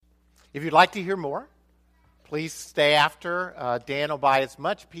If you'd like to hear more, please stay after. Dan will buy as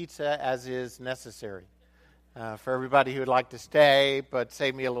much pizza as is necessary. For everybody who would like to stay, but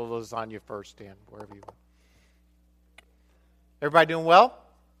save me a little lasagna first, Dan, wherever you want. Everybody doing well?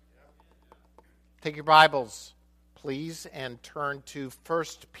 Take your Bibles, please, and turn to 1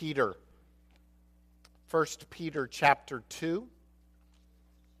 Peter. 1 Peter chapter 2.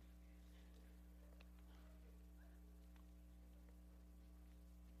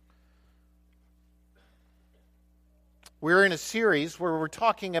 We're in a series where we're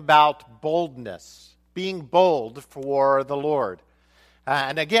talking about boldness, being bold for the Lord.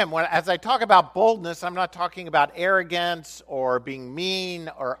 And again, as I talk about boldness, I'm not talking about arrogance or being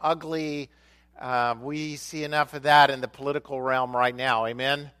mean or ugly. We see enough of that in the political realm right now.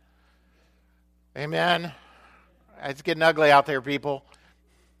 Amen? Amen? It's getting ugly out there, people.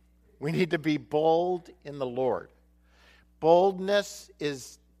 We need to be bold in the Lord. Boldness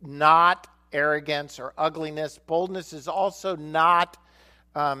is not arrogance or ugliness. Boldness is also not,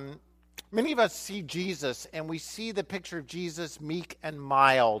 many of us see Jesus and we see the picture of Jesus meek and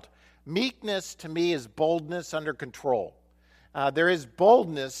mild. Meekness to me is boldness under control. There is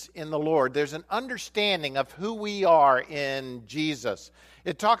boldness in the Lord. There's an understanding of who we are in Jesus.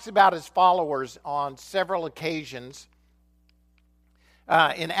 It talks about his followers on several occasions.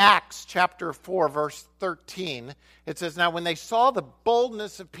 In Acts chapter 4, verse 13, it says, "Now when they saw the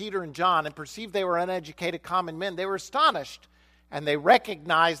boldness of Peter and John and perceived they were uneducated common men, they were astonished, and they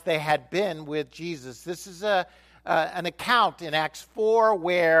recognized they had been with Jesus." This is an account in Acts 4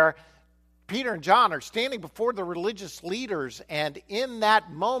 where Peter and John are standing before the religious leaders, and in that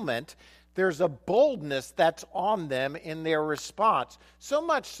moment, there's a boldness that's on them in their response. So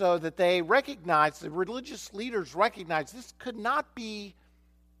much so that they recognize, the religious leaders recognize, this could not be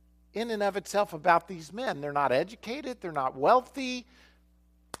in and of itself about these men. They're not educated. They're not wealthy.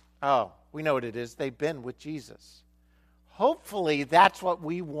 Oh, we know what it is. They've been with Jesus. Hopefully, that's what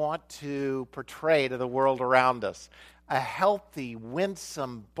we want to portray to the world around us. A healthy,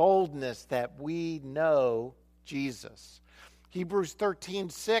 winsome boldness that we know Jesus. Hebrews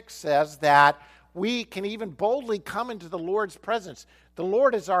 13:6 says that we can even boldly come into the Lord's presence. The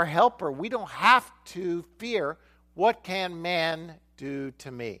Lord is our helper. We don't have to fear, what can man do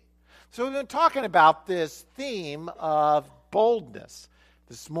to me? So we've been talking about this theme of boldness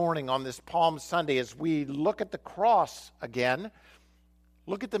this morning on this Palm Sunday as we look at the cross again,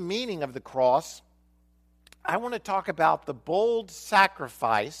 look at the meaning of the cross. I want to talk about the bold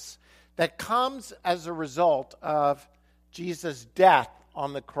sacrifice that comes as a result of Jesus' death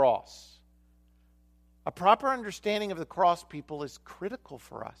on the cross. A proper understanding of the cross, people, is critical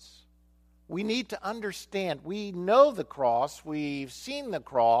for us. We need to understand. We know the cross. We've seen the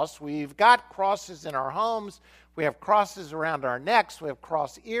cross. We've got crosses in our homes. We have crosses around our necks. We have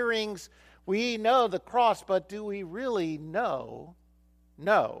cross earrings. We know the cross, but do we really know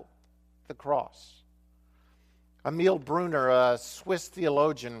the cross? Emil Brunner, a Swiss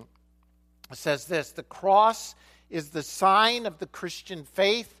theologian, says this: "The cross is the sign of the Christian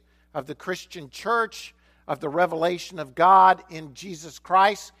faith, of the Christian church, of the revelation of God in Jesus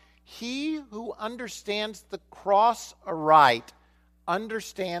Christ. He who understands the cross aright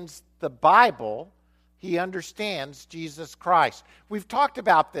understands the Bible. He understands Jesus Christ." We've talked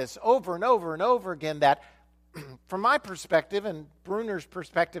about this over and over and over again, that from my perspective and Brunner's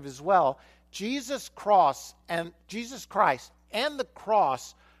perspective as well, Jesus Christ and the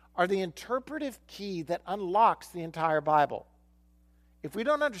cross are the interpretive key that unlocks the entire Bible. If we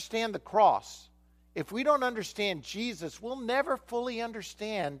don't understand the cross, if we don't understand Jesus, we'll never fully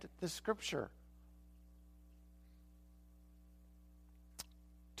understand the Scripture.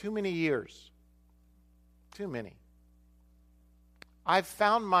 Too many years. Too many. I've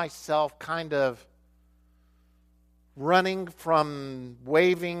found myself kind of running from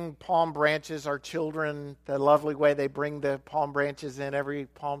waving palm branches. Our children, the lovely way they bring the palm branches in every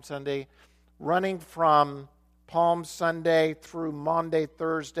Palm Sunday, running from Palm Sunday through Monday,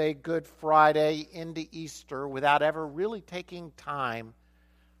 Thursday, Good Friday, into Easter, without ever really taking time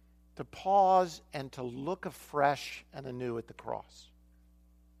to pause and to look afresh and anew at the cross.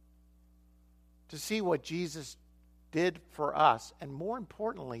 To see what Jesus did for us, and more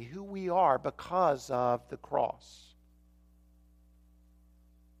importantly, who we are because of the cross.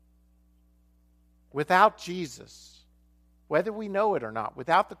 Without Jesus, whether we know it or not,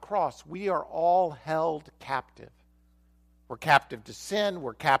 without the cross, we are all held captive. We're captive to sin,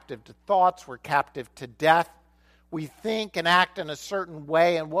 we're captive to thoughts, we're captive to death. We think and act in a certain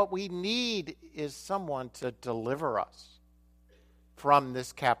way, and what we need is someone to deliver us from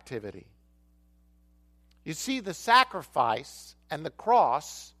this captivity. You see, the sacrifice and the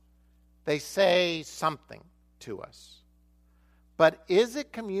cross They say something to us. But is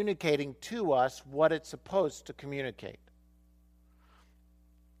it communicating to us what it's supposed to communicate?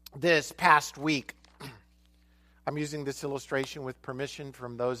 This past week, I'm using this illustration with permission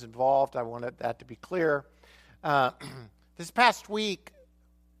from those involved. I wanted that to be clear. This past week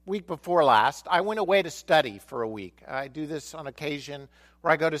before last, I went away to study for a week. I do this on occasion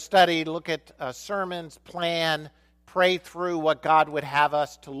where I go to study, look at sermons, plan, pray through what God would have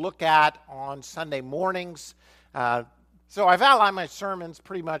us to look at on Sunday mornings. So I've outlined my sermons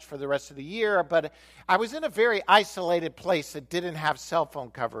pretty much for the rest of the year, but I was in a very isolated place that didn't have cell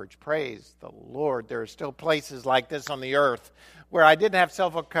phone coverage. Praise the Lord. There are still places like this on the earth where I didn't have cell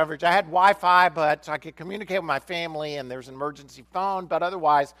phone coverage. I had Wi-Fi, but so I could communicate with my family, and there's an emergency phone, but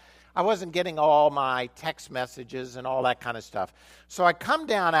otherwise I wasn't getting all my text messages and all that kind of stuff. So I come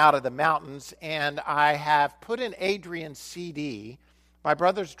down out of the mountains, and I have put in Adrian's CD. My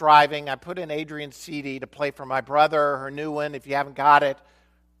brother's driving. I put in Adrian's CD to play for my brother, her new one. If you haven't got it,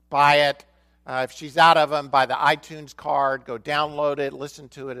 buy it. If she's out of them, buy the iTunes card. Go download it. Listen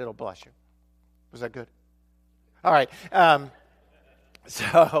to it. It'll bless you. Was that good? All right.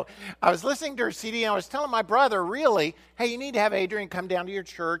 So I was listening to her CD, and I was telling my brother, really, hey, you need to have Adrian come down to your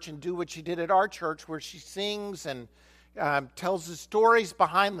church and do what she did at our church, where she sings and tells the stories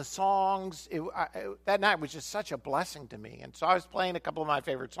behind the songs. That night was just such a blessing to me. And so I was playing a couple of my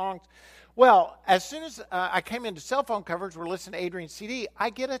favorite songs. Well, as soon as I came into cell phone coverage, we're listening to Adrian's CD,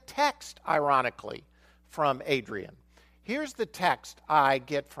 I get a text, ironically, from Adrian. Here's the text I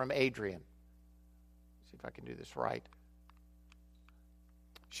get from Adrian. See if I can do this right.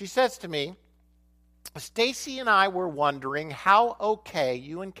 She says to me, Stacy and I were wondering how okay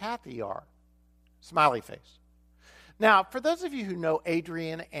you and Kathy are. Smiley face. Now, for those of you who know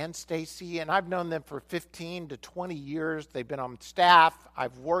Adrian and Stacy, and I've known them for 15 to 20 years, they've been on staff,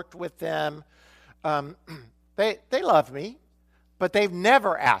 I've worked with them, they love me, but they've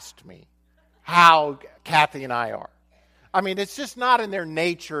never asked me how Kathy and I are. I mean, it's just not in their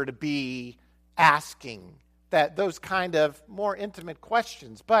nature to be asking those kind of more intimate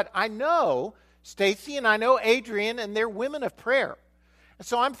questions. But I know Stacy and I know Adrian, and they're women of prayer.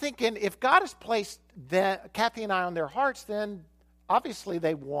 So I'm thinking, if God has placed Kathy and I on their hearts, then obviously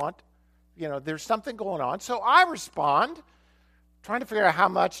they want, there's something going on. So I respond, trying to figure out how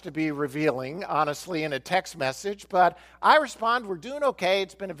much to be revealing, honestly, in a text message. But I respond, we're doing okay.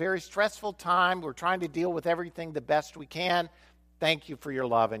 It's been a very stressful time. We're trying to deal with everything the best we can. Thank you for your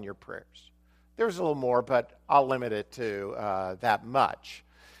love and your prayers. There's a little more, but I'll limit it to that much.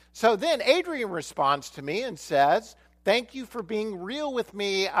 So then Adrian responds to me and says, thank you for being real with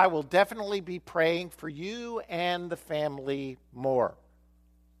me. I will definitely be praying for you and the family more.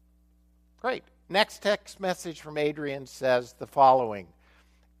 Great. Next text message from Adrian says the following.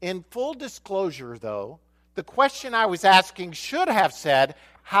 In full disclosure, though, the question I was asking should have said,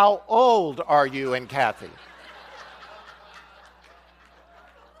 how old are you and Kathy?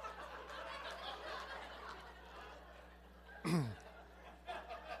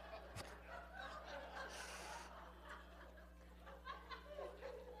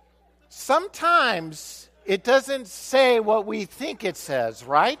 Sometimes it doesn't say what we think it says,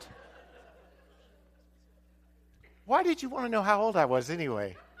 right? Why did you want to know how old I was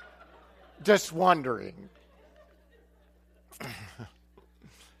anyway? Just wondering.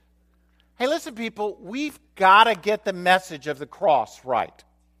 Hey, listen, people, we've got to get the message of the cross right.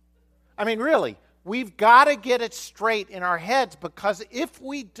 I mean, really, we've got to get it straight in our heads, because if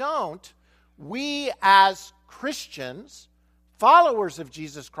we don't, we as Christians, followers of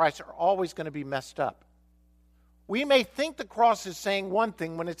Jesus Christ, are always going to be messed up. We may think the cross is saying one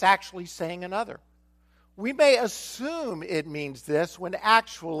thing when it's actually saying another. We may assume it means this when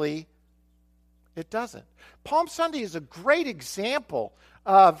actually it doesn't. Palm Sunday is a great example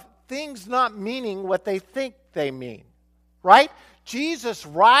of things not meaning what they think they mean, right? Jesus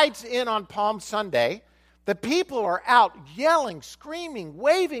rides in on Palm Sunday. The people are out yelling, screaming,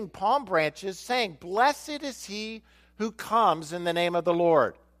 waving palm branches, saying, "Blessed is he who comes in the name of the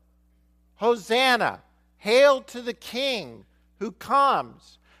Lord. Hosanna, hail to the King who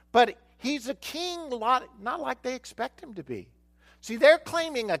comes." But he's a king not like they expect him to be. See, they're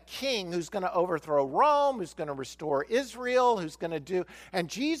claiming a king who's going to overthrow Rome, who's going to restore Israel, who's going to do... And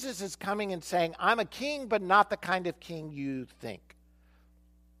Jesus is coming and saying, I'm a king, but not the kind of king you think.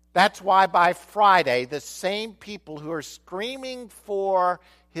 That's why by Friday, the same people who are screaming for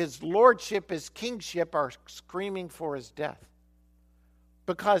his lordship, his kingship, are screaming for his death.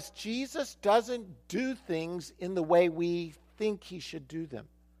 Because Jesus doesn't do things in the way we think he should do them.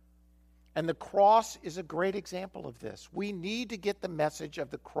 And the cross is a great example of this. We need to get the message of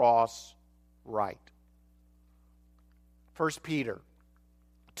the cross right. 1 Peter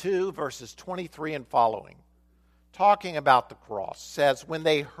 2, verses 23 and following, talking about the cross, says, when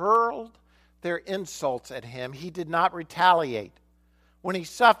they hurled their insults at him, he did not retaliate. When he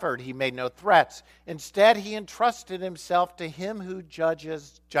suffered, he made no threats. Instead, he entrusted himself to him who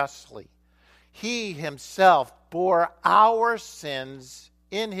judges justly. He himself bore our sins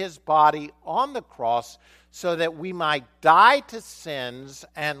in his body on the cross so that we might die to sins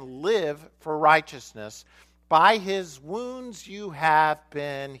and live for righteousness. By his wounds you have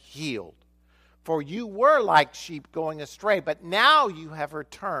been healed. For you were like sheep going astray, but now you have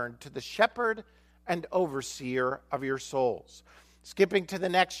returned to the shepherd and overseer of your souls. Skipping to the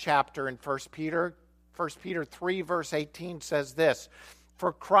next chapter in 1 Peter 3, verse 18 says this,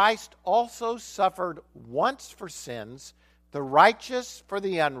 for Christ also suffered once for sins, the righteous for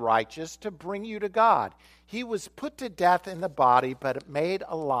the unrighteous, to bring you to God. He was put to death in the body, but made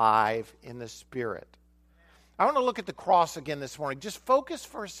alive in the spirit. I want to look at the cross again this morning. Just focus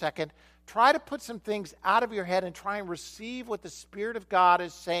for a second. Try to put some things out of your head and try and receive what the Spirit of God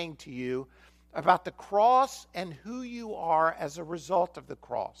is saying to you about the cross and who you are as a result of the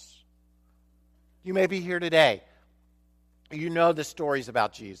cross. You may be here today. You know the stories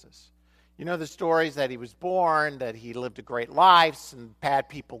about Jesus. You know the stories that he was born, that he lived a great life, and bad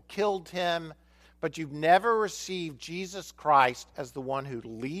people killed him. But you've never received Jesus Christ as the one who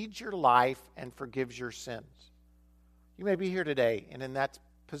leads your life and forgives your sins. You may be here today and in that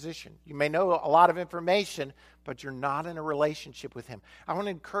position. You may know a lot of information, but you're not in a relationship with him. I want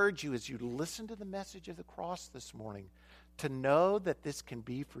to encourage you as you listen to the message of the cross this morning to know that this can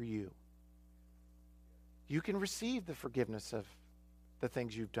be for you. You can receive the forgiveness of the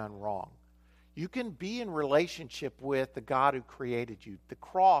things you've done wrong. You can be in relationship with the God who created you. The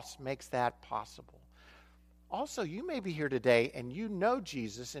cross makes that possible. Also, you may be here today and you know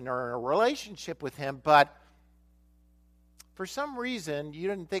Jesus and are in a relationship with him, but for some reason you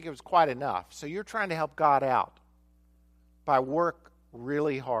didn't think it was quite enough. So you're trying to help God out by work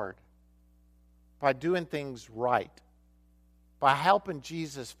really hard, by doing things right, by helping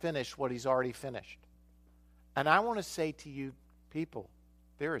Jesus finish what he's already finished. And I want to say to you people,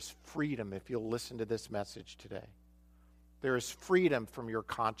 there is freedom if you'll listen to this message today. There is freedom from your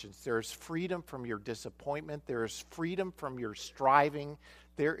conscience. There is freedom from your disappointment. There is freedom from your striving.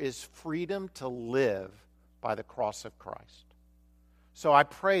 There is freedom to live by the cross of Christ. So I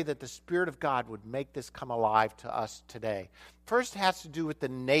pray that the Spirit of God would make this come alive to us today. First, it has to do with the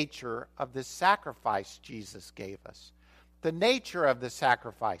nature of the sacrifice Jesus gave us. The nature of the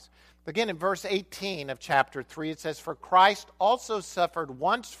sacrifice. Again, in verse 18 of chapter 3, it says, for Christ also suffered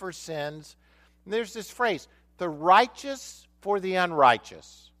once for sins. And there's this phrase, the righteous for the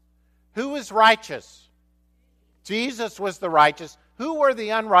unrighteous. Who was righteous? Jesus was the righteous. Who were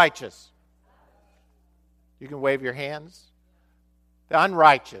the unrighteous? You can wave your hands. The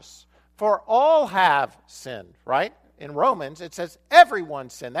unrighteous. For all have sinned, right? In Romans, it says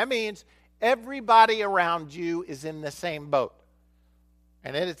everyone sinned. That means everybody around you is in the same boat.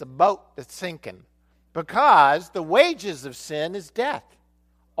 And it is a boat that's sinking. Because the wages of sin is death.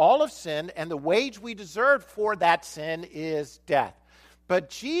 All have sinned, and the wage we deserve for that sin is death. But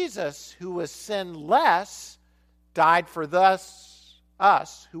Jesus, who was sinless, died for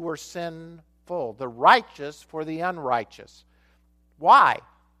us who were sinful. The righteous for the unrighteous. Why?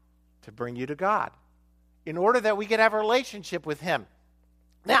 To bring you to God. In order that we could have a relationship with him.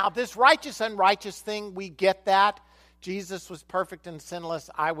 Now, this righteous, unrighteous thing, we get that. Jesus was perfect and sinless.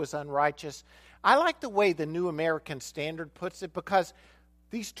 I was unrighteous. I like the way the New American Standard puts it because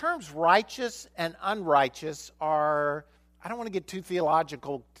these terms righteous and unrighteous are, I don't want to get too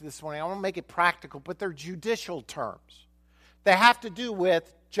theological this morning. I want to make it practical, but they're judicial terms. They have to do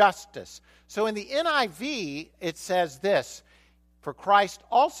with justice. So in the NIV, it says this, for Christ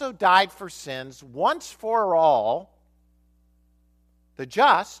also died for sins once for all, the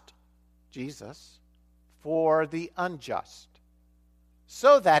just, Jesus, for the unjust,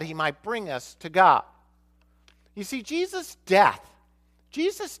 so that he might bring us to God. You see, Jesus' death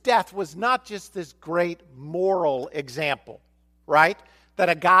was not just this great moral example, right? That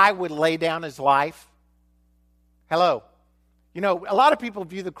a guy would lay down his life. Hello. You know, a lot of people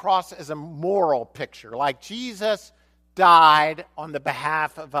view the cross as a moral picture, like Jesus died on the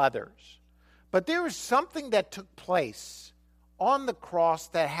behalf of others. But there is something that took place on the cross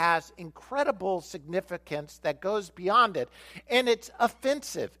that has incredible significance that goes beyond it. And it's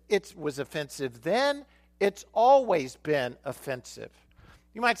offensive. It was offensive then. It's always been offensive.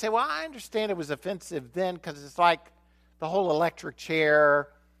 You might say, well, I understand it was offensive then because it's like the whole electric chair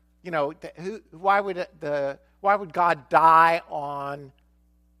why would God die on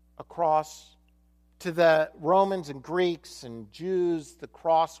a cross? To the Romans and Greeks and Jews, the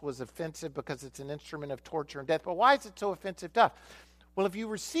cross was offensive because it's an instrument of torture and death. But why is it so offensive to us? Well, if you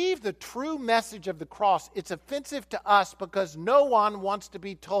receive the true message of the cross, it's offensive to us because no one wants to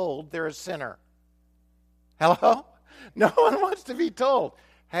be told they're a sinner. Hello? No one wants to be told,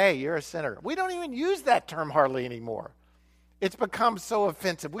 hey, you're a sinner. We don't even use that term hardly anymore. It's become so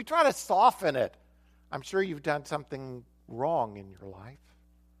offensive. We try to soften it. I'm sure you've done something wrong in your life.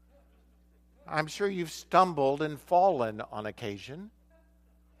 I'm sure you've stumbled and fallen on occasion.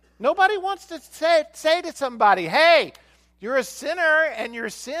 Nobody wants to say to somebody, hey, you're a sinner and your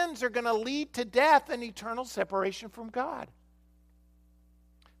sins are going to lead to death and eternal separation from God.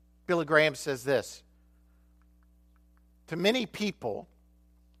 Billy Graham says this, to many people,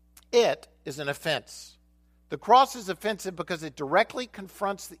 it is an offense. The cross is offensive because it directly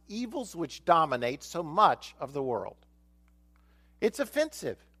confronts the evils which dominate so much of the world. It's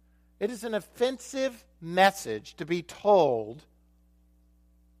offensive. It is an offensive message to be told.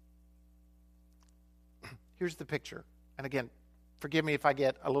 Here's the picture. And again, forgive me if I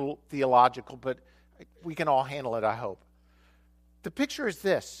get a little theological, but we can all handle it, I hope. The picture is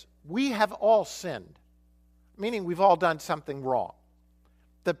this. We have all sinned, meaning we've all done something wrong.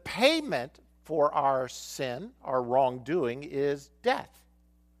 The payment for our sin, our wrongdoing, is death.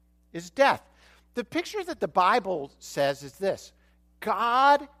 The picture that the Bible says is this.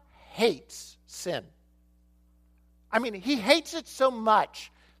 God hates sin. I mean, he hates it so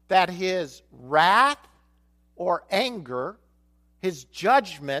much that his wrath or anger, his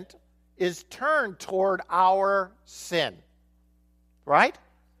judgment, is turned toward our sin. Right?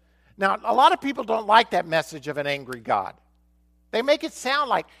 Now, a lot of people don't like that message of an angry God. They make it sound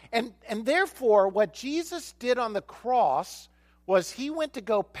like, and therefore, what Jesus did on the cross was he went to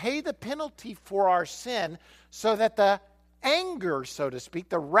go pay the penalty for our sin so that the anger, so to speak,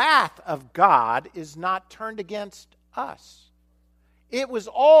 the wrath of God is not turned against us. It was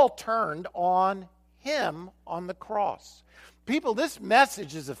all turned on him on the cross. People, this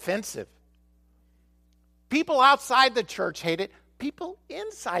message is offensive. People outside the church hate it. People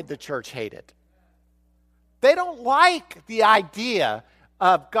inside the church hate it. They don't like the idea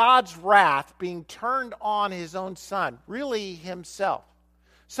of God's wrath being turned on his own son, really himself.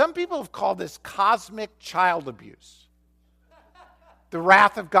 Some people have called this cosmic child abuse. The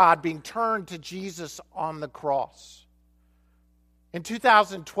wrath of God being turned to Jesus on the cross. In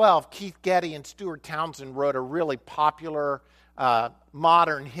 2012, Keith Getty and Stuart Townsend wrote a really popular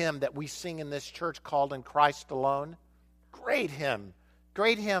modern hymn that we sing in this church called In Christ Alone. Great hymn.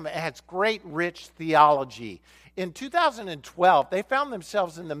 It has great, rich theology. In 2012, they found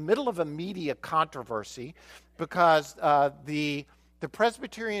themselves in the middle of a media controversy because the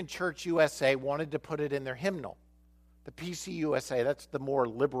Presbyterian Church USA wanted to put it in their hymnal. The PCUSA, that's the more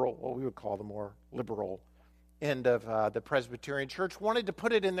liberal, what we would call the more liberal end of the Presbyterian Church, wanted to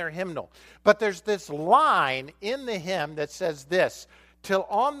put it in their hymnal. But there's this line in the hymn that says this, till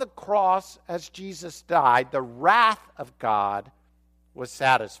on the cross as Jesus died, the wrath of God was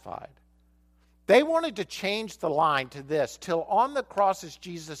satisfied. They wanted to change the line to this, till on the cross as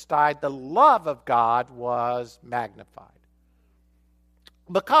Jesus died, the love of God was magnified.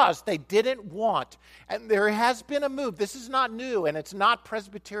 Because they didn't want, and there has been a move, this is not new, and it's not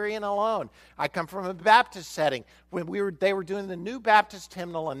Presbyterian alone. I come from a Baptist setting. When they were doing the New Baptist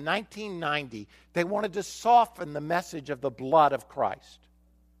hymnal in 1990, they wanted to soften the message of the blood of Christ.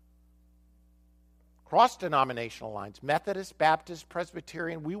 Cross-denominational lines, Methodist, Baptist,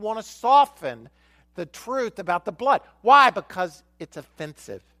 Presbyterian, we want to soften the truth about the blood. Why? Because it's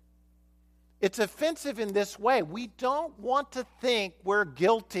offensive. It's offensive in this way. We don't want to think we're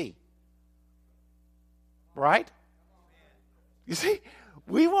guilty. Right? You see,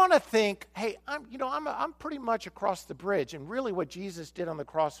 we want to think, hey, I'm pretty much across the bridge. And really what Jesus did on the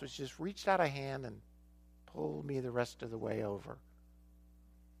cross was just reached out a hand and pulled me the rest of the way over.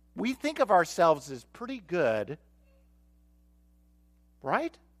 We think of ourselves as pretty good.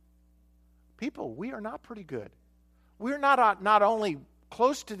 Right? People, we are not pretty good. We're not only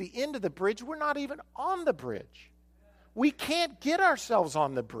close to the end of the bridge, we're not even on the bridge. We can't get ourselves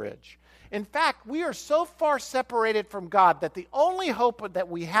on the bridge. In fact, we are so far separated from God that the only hope that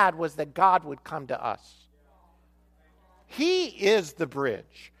we had was that God would come to us. He is the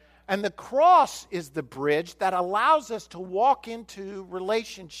bridge. And the cross is the bridge that allows us to walk into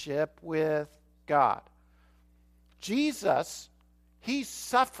relationship with God. Jesus, he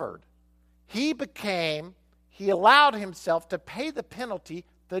suffered. He allowed himself to pay the penalty,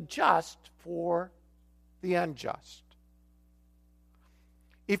 the just for the unjust.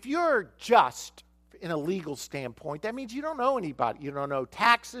 If you're just in a legal standpoint, that means you don't owe anybody. You don't owe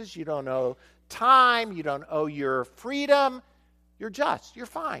taxes. You don't owe time. You don't owe your freedom. You're just. You're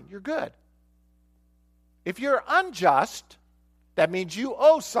fine. You're good. If you're unjust, that means you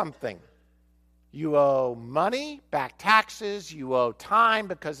owe something. You owe money, back taxes. You owe time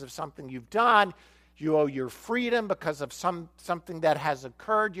because of something you've done. You owe your freedom because of something that has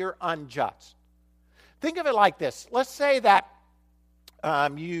occurred. You're unjust. Think of it like this. Let's say that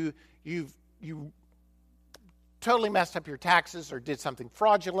you totally messed up your taxes or did something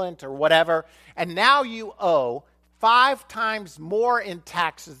fraudulent or whatever, and now you owe 5 times more in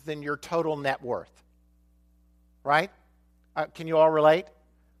taxes than your total net worth. Right? Can you all relate?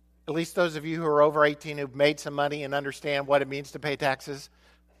 At least those of you who are over 18 who've made some money and understand what it means to pay taxes.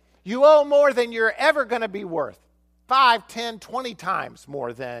 You owe more than you're ever going to be worth. 5, 10, 20 times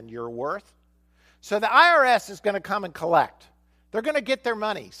more than you're worth. So the IRS is going to come and collect. They're going to get their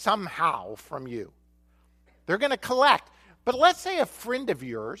money somehow from you. They're going to collect. But let's say a friend of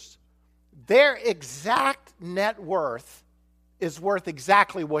yours, their exact net worth is worth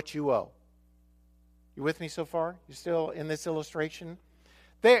exactly what you owe. You with me so far? You still in this illustration?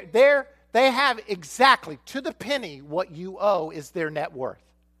 They have exactly, to the penny, what you owe is their net worth.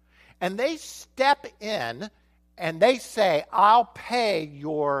 And they step in and they say, I'll pay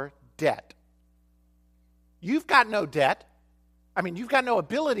your debt. You've got no debt. I mean, you've got no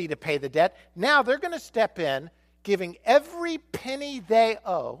ability to pay the debt. Now they're going to step in, giving every penny they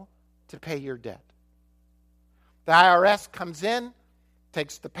owe to pay your debt. The IRS comes in,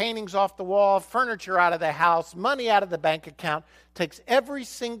 takes the paintings off the wall, furniture out of the house, money out of the bank account, takes every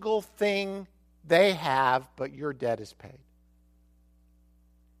single thing they have, but your debt is paid.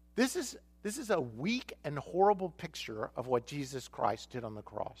 This is a weak and horrible picture of what Jesus Christ did on the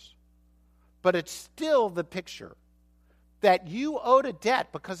cross. But it's still the picture that you owed a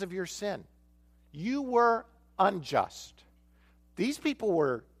debt because of your sin. You were unjust. These people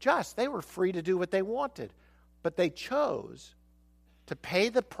were just. They were free to do what they wanted. But they chose to pay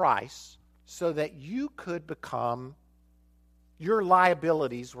the price so that you could become, your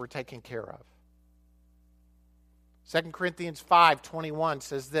liabilities were taken care of. 2 Corinthians 5:21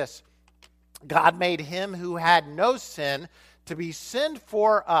 says this, God made him who had no sin to be sin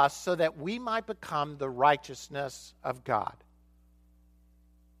for us so that we might become the righteousness of God.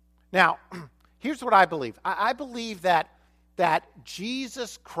 Now, here's what I believe. I believe that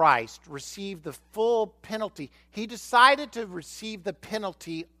Jesus Christ received the full penalty. He decided to receive the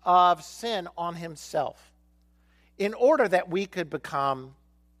penalty of sin on himself in order that we can become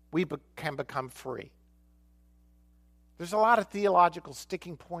free. There's a lot of theological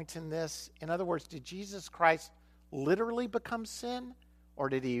sticking points in this. In other words, did Jesus Christ literally become sin? Or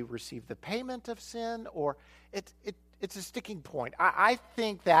did he receive the payment of sin? Or it's a sticking point. I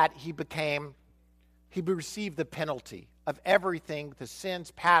think that he received the penalty of everything, the sins,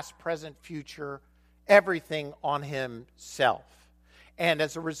 past, present, future, everything on himself. And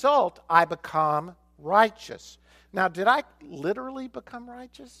as a result, I become righteous. Now, did I literally become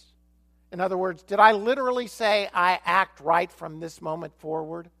righteous? In other words, did I literally say I act right from this moment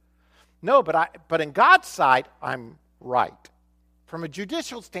forward? No, but in God's sight, I'm right. From a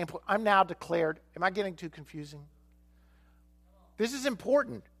judicial standpoint, I'm now declared, am I getting too confusing? This is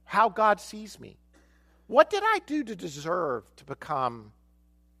important, how God sees me. What did I do to deserve to become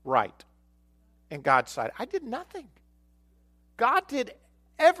right in God's sight? I did nothing. God did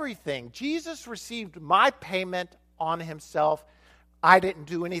everything. Jesus received my payment on himself. I didn't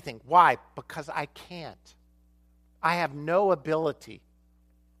do anything. Why? Because I can't. I have no ability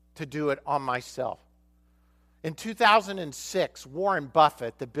to do it on myself. In 2006, Warren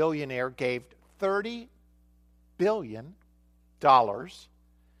Buffett, the billionaire, gave $30 billion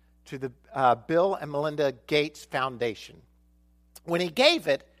to the Bill and Melinda Gates Foundation. When he gave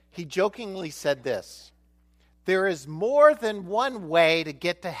it, he jokingly said this, there is more than one way to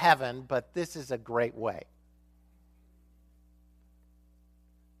get to heaven, but this is a great way.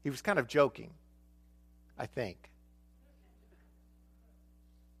 He was kind of joking, I think.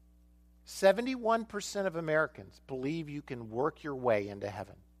 71% of Americans believe you can work your way into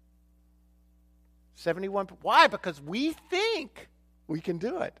heaven. 71%. Why? Because we think we can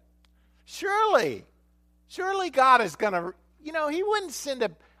do it. Surely God is going to, he wouldn't send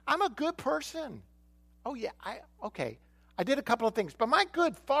I'm a good person. Oh yeah, I did a couple of things, but my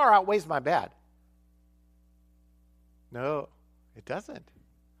good far outweighs my bad. No, it doesn't.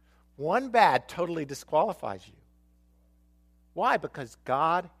 One bad totally disqualifies you. Why? Because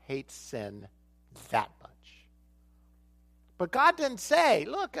God hates sin that much. But God didn't say,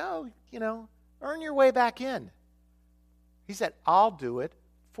 look, earn your way back in. He said, I'll do it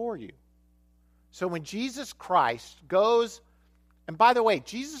for you. So when Jesus Christ goes, and by the way,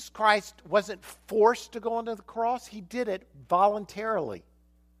 Jesus Christ wasn't forced to go onto the cross. He did it voluntarily.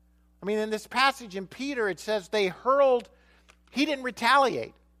 I mean, in this passage in Peter, it says they hurled, he didn't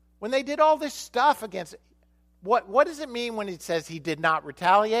retaliate. When they did all this stuff against, what does it mean when it says he did not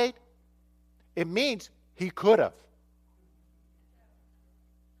retaliate? It means he could have.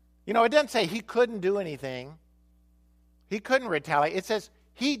 You know, it doesn't say he couldn't do anything. He couldn't retaliate. It says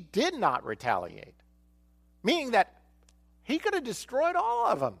he did not retaliate, meaning that he could have destroyed all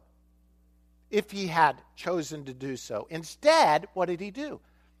of them if he had chosen to do so. Instead, what did he do?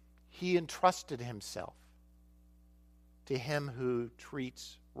 He entrusted himself to him who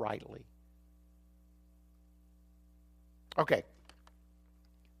treats rightly. Okay.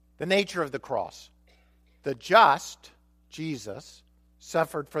 The nature of the cross. The just, Jesus,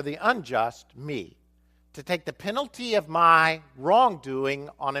 suffered for the unjust, me, to take the penalty of my wrongdoing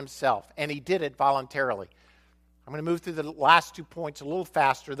on himself. And he did it voluntarily. I'm going to move through the last 2 points a little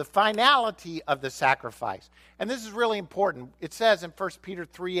faster. The finality of the sacrifice. And this is really important. It says in 1 Peter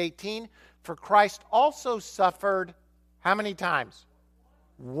 3:18, for Christ also suffered how many times?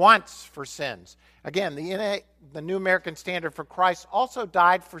 Once for sins. Again, the New American Standard, for Christ also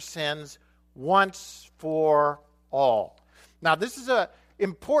died for sins once for all. Now, this is an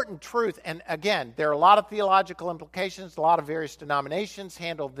important truth. And again, there are a lot of theological implications. A lot of various denominations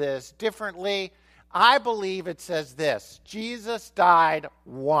handle this differently. I believe it says this: Jesus died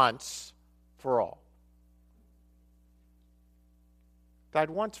once for all. Died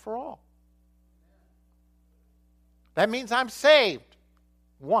once for all. That means I'm saved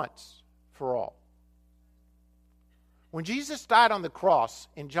once for all. When Jesus died on the cross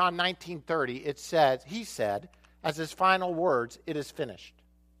in John 19:30, it says, he said, as his final words, it is finished.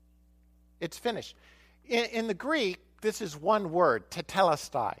 It's finished. In the Greek, this is one word,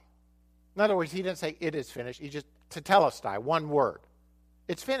 tetelestai. In other words, he didn't say it is finished. He just, tetelestai, one word.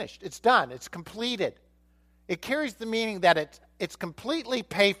 It's finished. It's done. It's completed. It carries the meaning that it's completely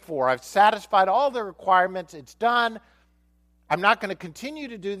paid for. I've satisfied all the requirements. It's done. I'm not going to continue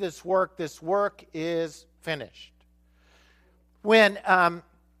to do this work. This work is finished. When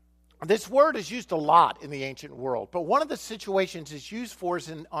this word is used a lot in the ancient world, but one of the situations it's used for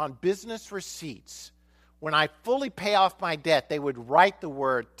is on business receipts. When I fully pay off my debt, they would write the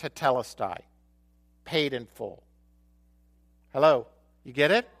word tetelestai, paid in full. Hello, you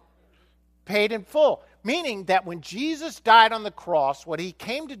get it? Paid in full. Meaning that when Jesus died on the cross, what he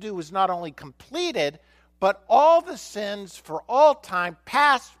came to do was not only completed, but all the sins for all time,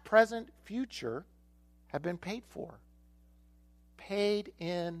 past, present, future, have been paid for. Paid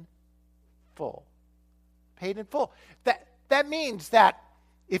in full. Paid in full. That means that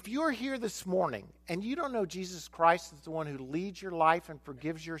if you're here this morning and you don't know Jesus Christ as the one who leads your life and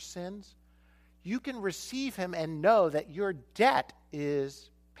forgives your sins, you can receive him and know that your debt is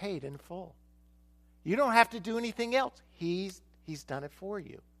paid in full. You don't have to do anything else. He's done it for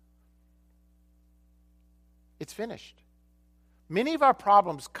you. It's finished. Many of our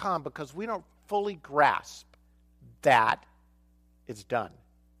problems come because we don't fully grasp that it's done.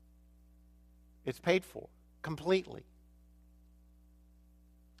 It's paid for completely.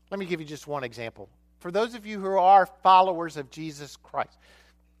 Let me give you just one example. For those of you who are followers of Jesus Christ,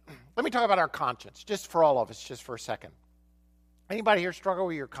 let me talk about our conscience, just for all of us, just for a second. Anybody here struggle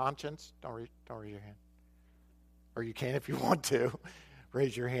with your conscience? Don't raise your hand. Or you can if you want to.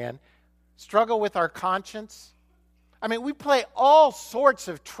 Raise your hand. Struggle with our conscience? I mean, we play all sorts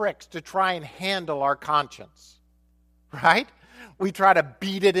of tricks to try and handle our conscience, right? We try to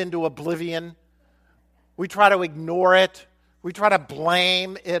beat it into oblivion. We try to ignore it. We try to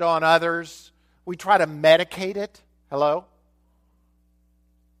blame it on others. We try to medicate it. Hello?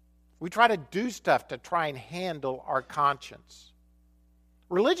 We try to do stuff to try and handle our conscience.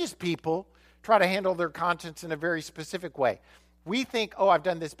 Religious people try to handle their conscience in a very specific way. We think, oh, I've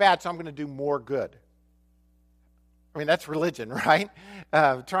done this bad, so I'm going to do more good. I mean, that's religion, right?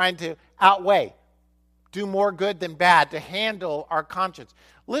 Trying to outweigh, do more good than bad to handle our conscience.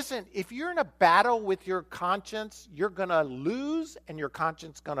 Listen, if you're in a battle with your conscience, you're going to lose and your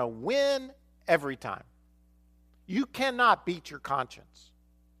conscience is going to win every time. You cannot beat your conscience.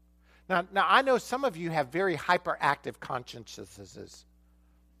 Now, I know some of you have very hyperactive consciences.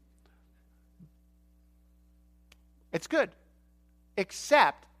 It's good,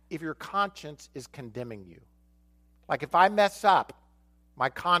 except if your conscience is condemning you. Like if I mess up, my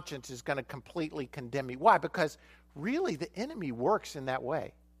conscience is going to completely condemn me. Why? Because really the enemy works in that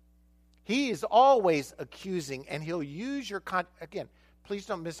way. He is always accusing, and he'll use your again, please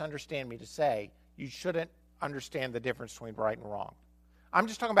don't misunderstand me to say you shouldn't understand the difference between right and wrong. I'm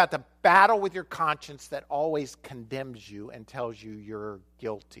just talking about the battle with your conscience that always condemns you and tells you you're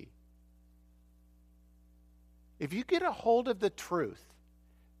guilty. If you get a hold of the truth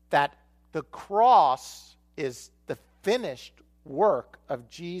that the cross is the finished work of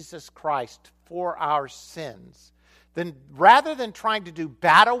Jesus Christ for our sins, then rather than trying to do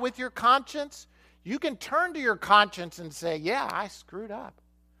battle with your conscience, you can turn to your conscience and say, yeah, I screwed up.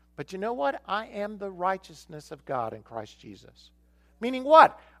 But you know what? I am the righteousness of God in Christ Jesus. Meaning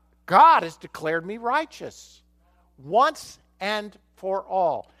what? God has declared me righteous once and for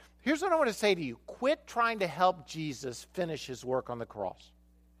all. Here's what I want to say to you. Quit trying to help Jesus finish his work on the cross.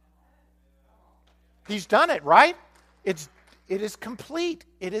 He's done it, right? It is complete.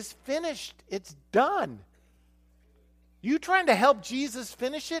 It is finished. It's done. You trying to help Jesus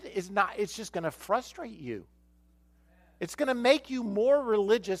finish it is not, it's just going to frustrate you. It's going to make you more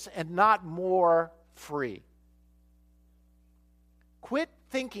religious and not more free. Quit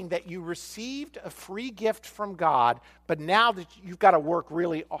thinking that you received a free gift from God, but now that you've got to work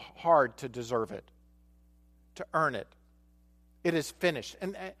really hard to deserve it, to earn it. It is finished.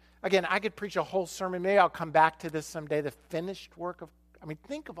 And again, I could preach a whole sermon. Maybe I'll come back to this someday. The finished work of,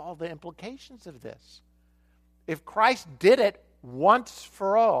 think of all the implications of this. If Christ did it once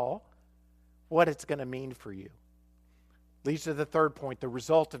for all, what it's going to mean for you. Leads to the third point, the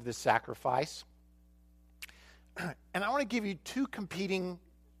result of this sacrifice. And I want to give you two competing,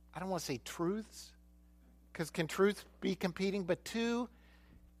 I don't want to say truths, because can truth be competing? But two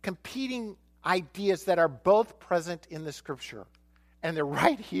competing ideas that are both present in the Scripture. And they're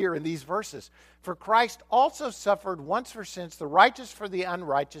right here in these verses. For Christ also suffered once for sins, the righteous for the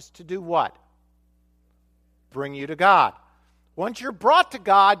unrighteous, to do what? Bring you to God. Once you're brought to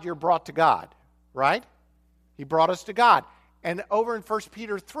God, you're brought to God, right? He brought us to God. And over in 1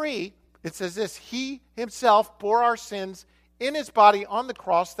 Peter 3, it says this, He himself bore our sins in his body on the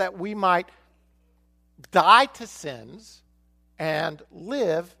cross that we might die to sins and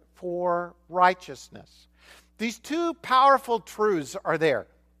live for righteousness. These two powerful truths are there.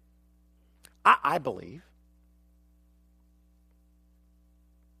 I believe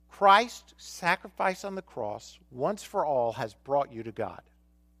Christ's sacrifice on the cross once for all has brought you to God.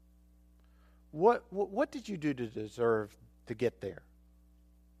 What did you do to deserve to get there?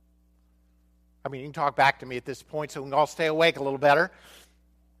 You can talk back to me at this point so we can all stay awake a little better.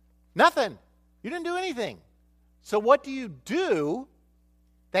 Nothing. You didn't do anything. So what do you do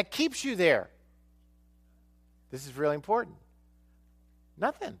that keeps you there? This is really important.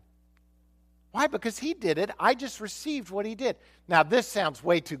 Nothing. Why? Because he did it. I just received what he did. Now, this sounds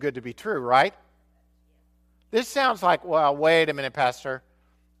way too good to be true, right? This sounds like, well, wait a minute, Pastor.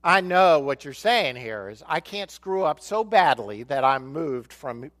 I know what you're saying here is I can't screw up so badly that I'm moved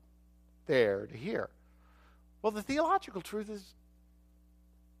from there to here. Well, the theological truth is,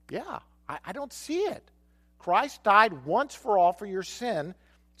 yeah, I don't see it. Christ died once for all for your sin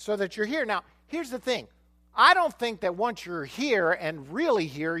so that you're here. Now, here's the thing. I don't think that once you're here and really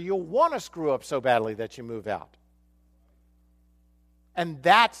here, you'll want to screw up so badly that you move out. And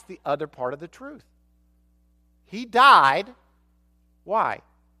that's the other part of the truth. He died. Why?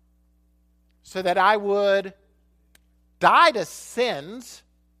 So that I would die to sins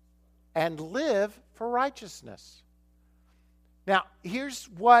and live for righteousness. Now, here's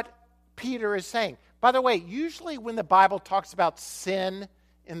what Peter is saying. By the way, usually when the Bible talks about sin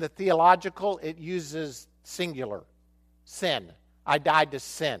in the theological, it uses singular. Sin. I died to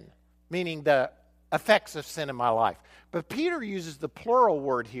sin, meaning the effects of sin in my life. But Peter uses the plural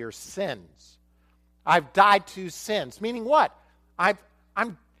word here, sins. I've died to sins, meaning what?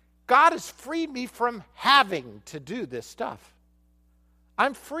 God has freed me from having to do this stuff.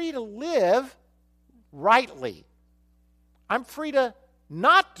 I'm free to live rightly. I'm free to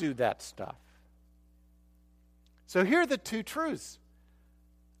not do that stuff. So here are the two truths.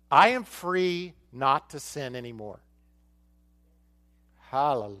 I am free not to sin anymore.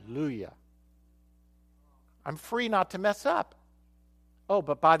 Hallelujah. I'm free not to mess up. Oh,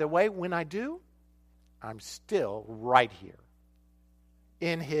 but by the way, when I do, I'm still right here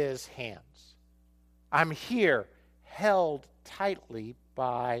in his hands. I'm here held tightly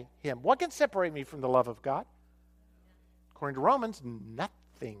by him. What can separate me from the love of God? According to Romans,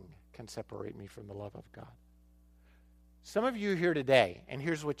 nothing can separate me from the love of God. Some of you here today, and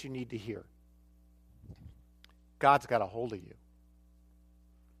here's what you need to hear. God's got a hold of you.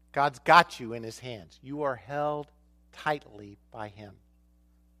 God's got you in his hands. You are held tightly by him.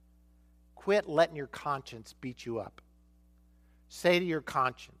 Quit letting your conscience beat you up. Say to your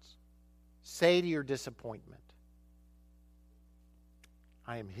conscience, say to your disappointment,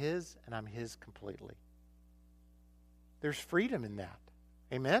 I am his and I'm his completely. There's freedom in that.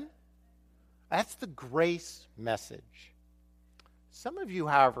 Amen? That's the grace message. Some of you,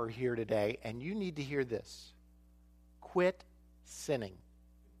 however, are here today, and you need to hear this. Quit sinning.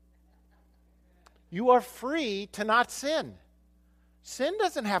 You are free to not sin. Sin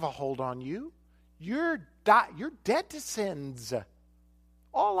doesn't have a hold on you. You're dead to sins.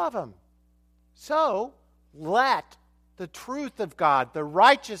 All of them. So, let the truth of God, the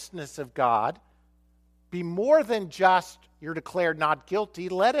righteousness of God, be more than just you're declared not guilty.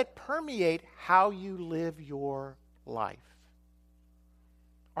 Let it permeate how you live your life.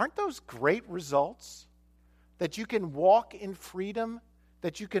 Aren't those great results? That you can walk in freedom,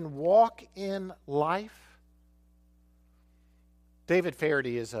 that you can walk in life? David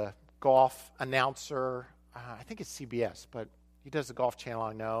Faraday is a golf announcer. I think it's CBS, but he does the Golf Channel,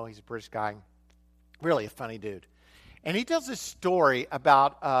 I know. He's a British guy. Really a funny dude. And he tells this story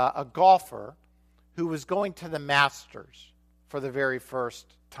about a golfer who was going to the Masters for the very first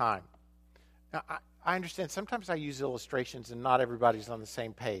time. Now, I understand sometimes I use illustrations and not everybody's on the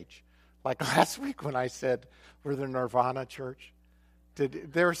same page. Like last week when I said we're the Nirvana church.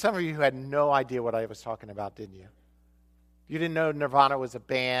 There were some of you who had no idea what I was talking about, didn't you? You didn't know Nirvana was a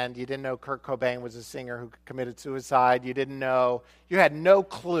band. You didn't know Kurt Cobain was a singer who committed suicide. You had no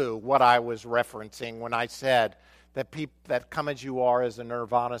clue what I was referencing when I said that Come As You Are is a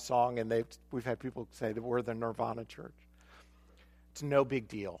Nirvana song, and we've had people say that we're the Nirvana church. It's no big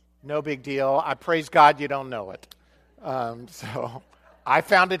deal. No big deal. I praise God you don't know it. So I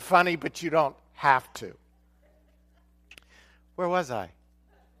found it funny, but you don't have to. Where was I?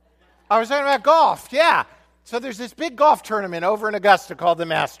 I was talking about golf, yeah. So there's this big golf tournament over in Augusta called the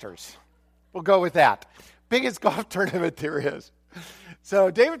Masters. We'll go with that. Biggest golf tournament there is.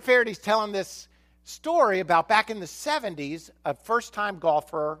 So David Faraday's telling this story about back in the 70s, a first-time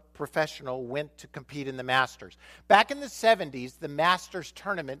golfer, professional, went to compete in the Masters. Back in the 70s, the Masters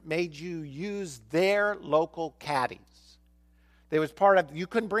tournament made you use their local caddies. There was you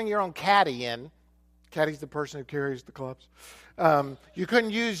couldn't bring your own caddy in. Caddy's the person who carries the clubs. You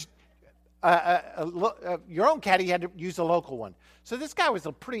couldn't use your own caddy. You had to use a local one. So this guy was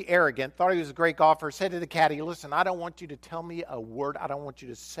pretty arrogant, thought he was a great golfer, said to the caddy, listen, I don't want you to tell me a word. I don't want you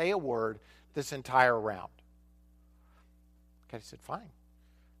to say a word this entire round. Caddy said, fine.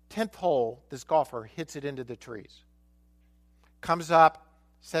 10th hole, this golfer hits it into the trees. Comes up,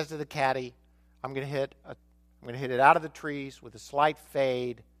 says to the caddy, I'm going to hit it out of the trees with a slight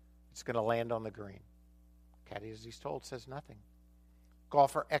fade. It's going to land on the green. Caddy, as he's told, says nothing.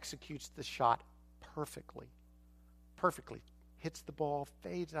 Golfer executes the shot perfectly. Perfectly. Hits the ball,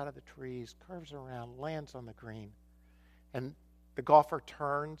 fades out of the trees, curves around, lands on the green. And the golfer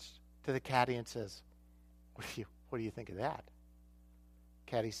turns to the caddy and says, what do you think of that?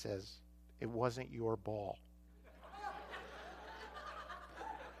 Caddy says, it wasn't your ball.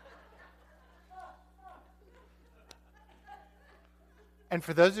 And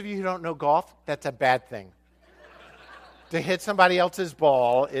for those of you who don't know golf, that's a bad thing. To hit somebody else's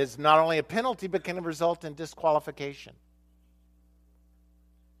ball is not only a penalty, but can result in disqualification.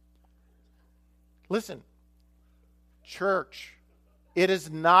 Listen, church, it is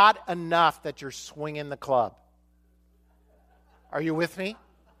not enough that you're swinging the club. Are you with me?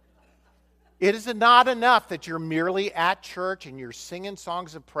 It is not enough that you're merely at church and you're singing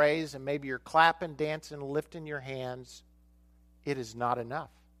songs of praise and maybe you're clapping, dancing, lifting your hands. It is not enough.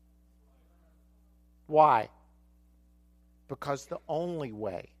 Why? Because the only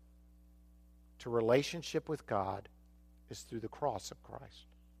way to relationship with God is through the cross of Christ.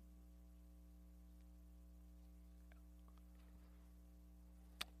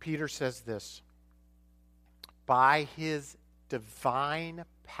 Peter says this, by his divine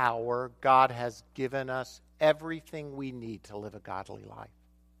power, God has given us everything we need to live a godly life.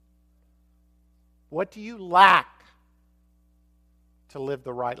 What do you lack to live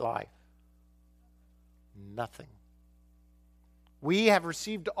the right life? Nothing. We have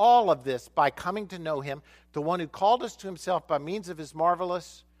received all of this by coming to know him, the one who called us to himself by means of his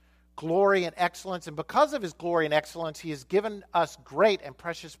marvelous glory and excellence. And because of his glory and excellence, he has given us great and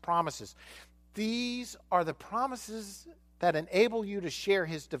precious promises. These are the promises that enable you to share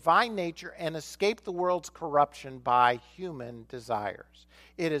his divine nature and escape the world's corruption by human desires.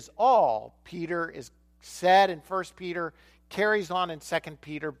 It is all, Peter is said in 1 Peter, carries on in 2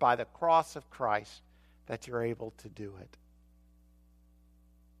 Peter, by the cross of Christ that you're able to do it.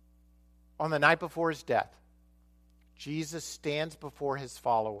 On the night before his death, Jesus stands before his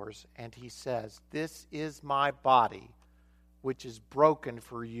followers and he says, this is my body, which is broken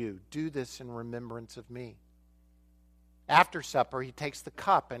for you. Do this in remembrance of me. After supper, he takes the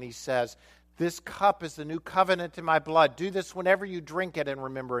cup and he says, This cup is the new covenant in my blood. Do this whenever you drink it in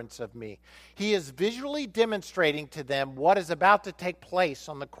remembrance of me. He is visually demonstrating to them what is about to take place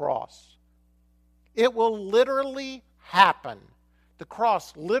on the cross. It will literally happen. The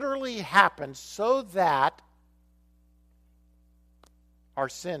cross literally happened so that our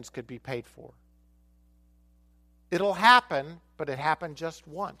sins could be paid for. It'll happen, but it happened just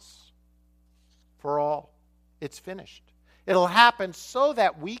once for all. It's finished. It'll happen so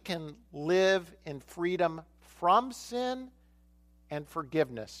that we can live in freedom from sin and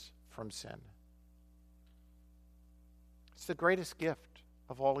forgiveness from sin. It's the greatest gift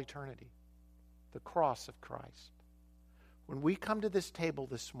of all eternity, the cross of Christ. When we come to this table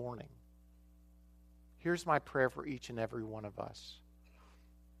this morning, here's my prayer for each and every one of us,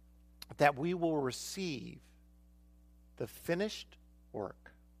 that we will receive the finished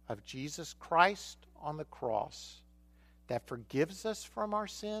work of Jesus Christ on the cross that forgives us from our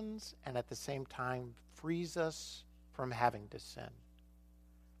sins and at the same time frees us from having to sin.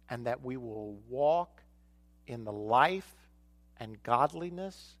 And that we will walk in the life and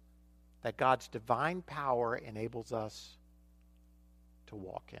godliness that God's divine power enables us to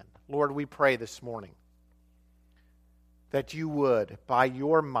walk in. Lord, we pray this morning that you would, by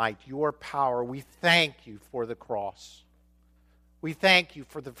your might, your power, we thank you for the cross. We thank you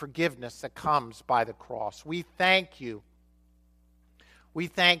for the forgiveness that comes by the cross. We thank you,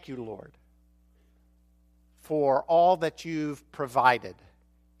 Lord, for all that you've provided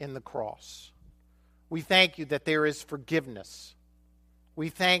in the cross. We thank you that there is forgiveness. We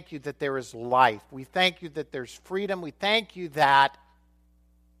thank you that there is life. We thank you that there's freedom. We thank you that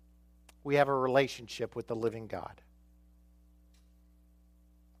we have a relationship with the living God.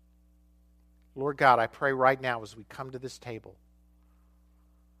 Lord God, I pray right now as we come to this table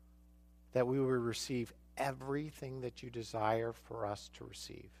that we will receive everything that you desire for us to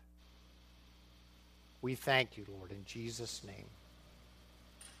receive. We thank you, Lord, in Jesus' name.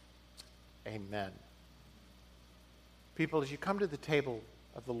 Amen. People, as you come to the table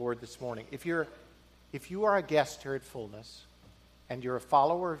of the Lord this morning, if you are a guest here at Fullness and you're a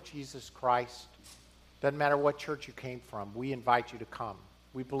follower of Jesus Christ, doesn't matter what church you came from, we invite you to come.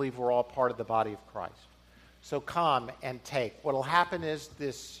 We believe we're all part of the body of Christ. So come and take. What will happen is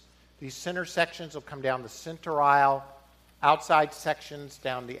these center sections will come down the center aisle, outside sections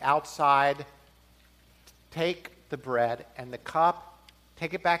down the outside. Take the bread and the cup,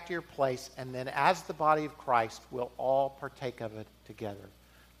 take it back to your place, and then as the body of Christ, we'll all partake of it together.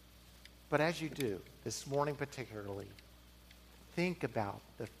 But as you do, this morning particularly, think about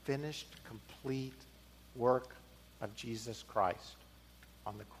the finished, complete work of Jesus Christ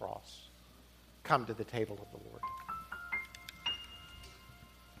on the cross. Come to the table of the Lord.